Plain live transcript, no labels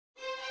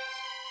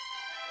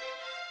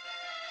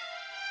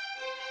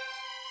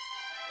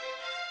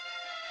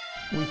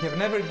We have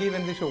never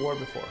given this award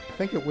before. I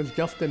think it was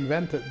just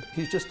invented.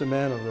 He's just a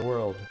man of the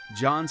world.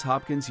 Johns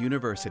Hopkins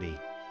University,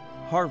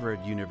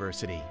 Harvard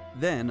University,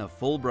 then a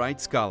Fulbright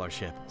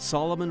scholarship.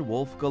 Solomon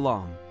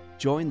Golomb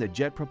joined the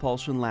Jet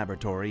Propulsion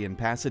Laboratory in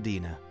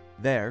Pasadena.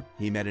 There,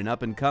 he met an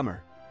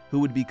up-and-comer who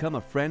would become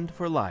a friend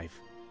for life,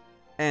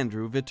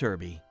 Andrew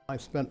Viterbi. I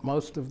spent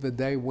most of the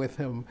day with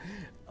him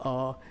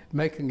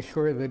making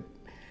sure that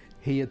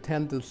he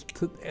attended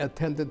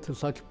to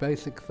such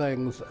basic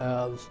things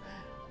as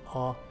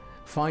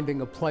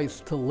finding a place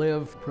to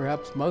live,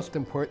 perhaps most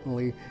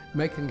importantly,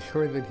 making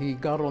sure that he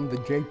got on the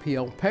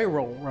JPL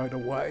payroll right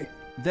away.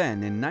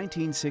 Then, in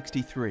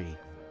 1963,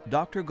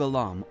 Dr.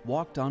 Golomb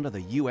walked onto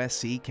the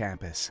USC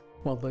campus.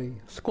 Well, the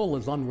school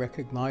is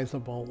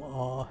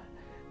unrecognizable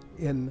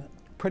in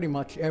pretty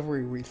much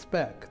every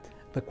respect.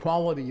 The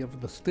quality of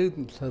the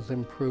students has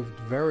improved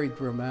very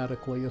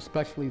dramatically,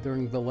 especially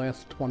during the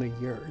last 20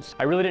 years.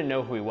 I really didn't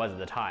know who he was at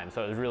the time,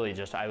 so it was really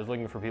just, I was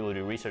looking for people to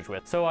do research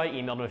with. So I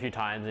emailed him a few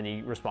times and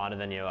he responded,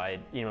 then I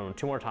emailed him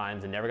 2 more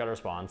times and never got a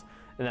response.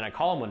 And then I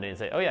call him one day and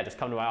say, oh yeah, just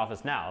come to my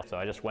office now. So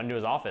I just went to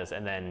his office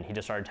and then he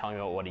just started telling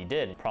me about what he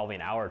did. Probably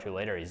an hour or 2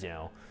 later, he's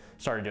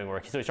started doing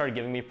work. So he started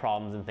giving me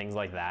problems and things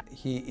like that.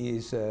 He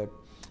is a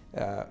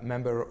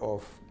member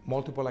of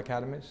multiple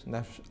academies,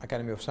 National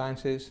Academy of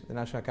Sciences, the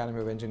National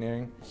Academy of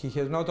Engineering. He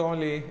has not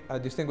only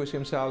distinguished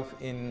himself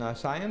in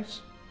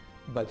science,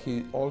 but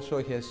he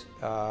also has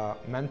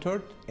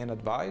mentored and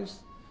advised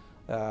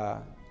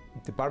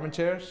department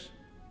chairs,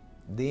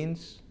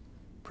 deans,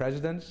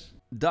 presidents.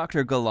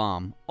 Dr.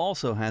 Golomb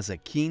also has a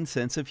keen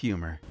sense of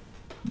humor.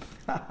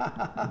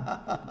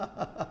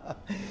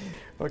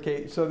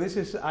 Okay, so this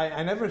is,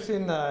 I never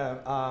seen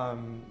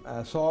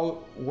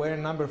Saul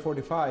wearing number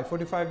 45.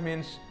 45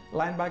 means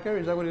linebacker,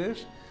 is that what it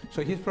is?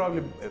 So he's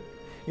probably,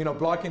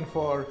 blocking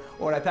for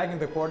or attacking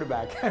the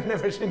quarterback. I've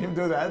never seen him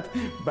do that,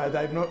 but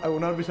I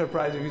would not be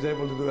surprised if he's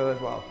able to do that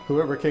as well.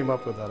 Whoever came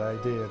up with that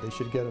idea, they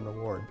should get an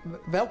award.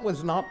 That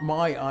was not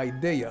my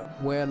idea.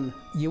 When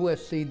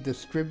USC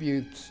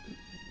distributes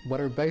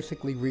what are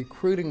basically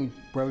recruiting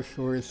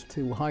brochures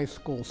to high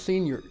school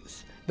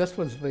seniors, this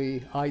was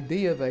the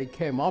idea they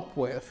came up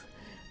with,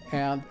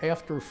 and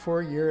after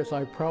 4 years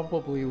I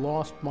probably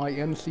lost my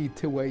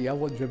NC2A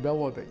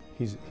eligibility.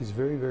 He's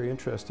very, very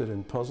interested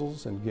in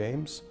puzzles and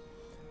games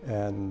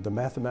and the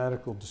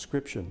mathematical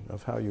description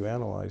of how you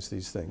analyze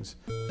these things.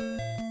 And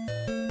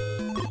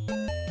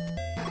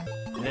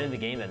then in the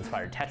game that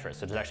inspired Tetris,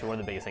 which is actually one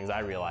of the biggest things I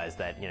realized,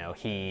 that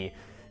he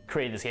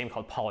created this game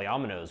called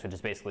polyominoes, which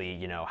is basically,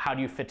 how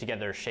do you fit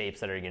together shapes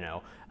that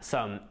are,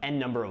 some n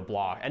number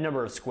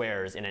of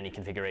squares in any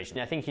configuration.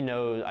 I think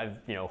I've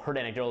heard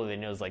anecdotally that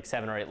he knows like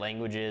 7 or 8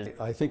 languages.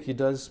 I think he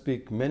does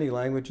speak many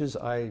languages.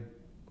 I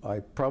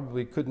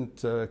probably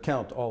couldn't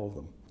count all of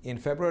them. In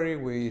February,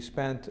 we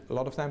spent a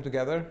lot of time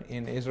together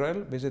in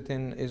Israel,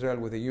 visiting Israel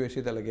with the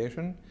USC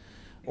delegation.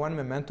 One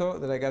memento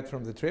that I got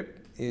from the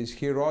trip is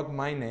he wrote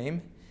my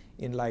name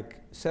in like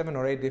 7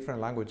 or 8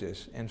 different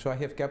languages, and so I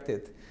have kept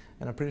it.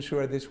 And I'm pretty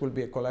sure this will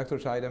be a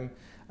collector's item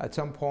at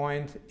some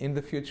point in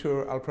the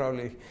future. I'll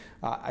probably,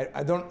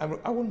 I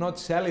will not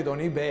sell it on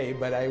eBay,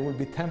 but I will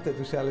be tempted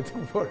to sell it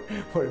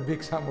for a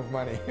big sum of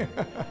money.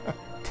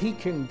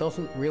 Teaching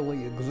doesn't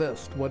really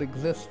exist. What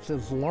exists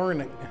is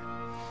learning.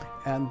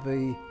 And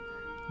the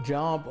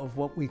job of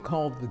what we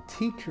call the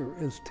teacher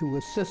is to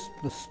assist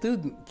the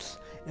students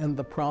in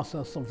the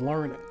process of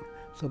learning.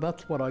 So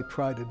that's what I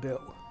try to do.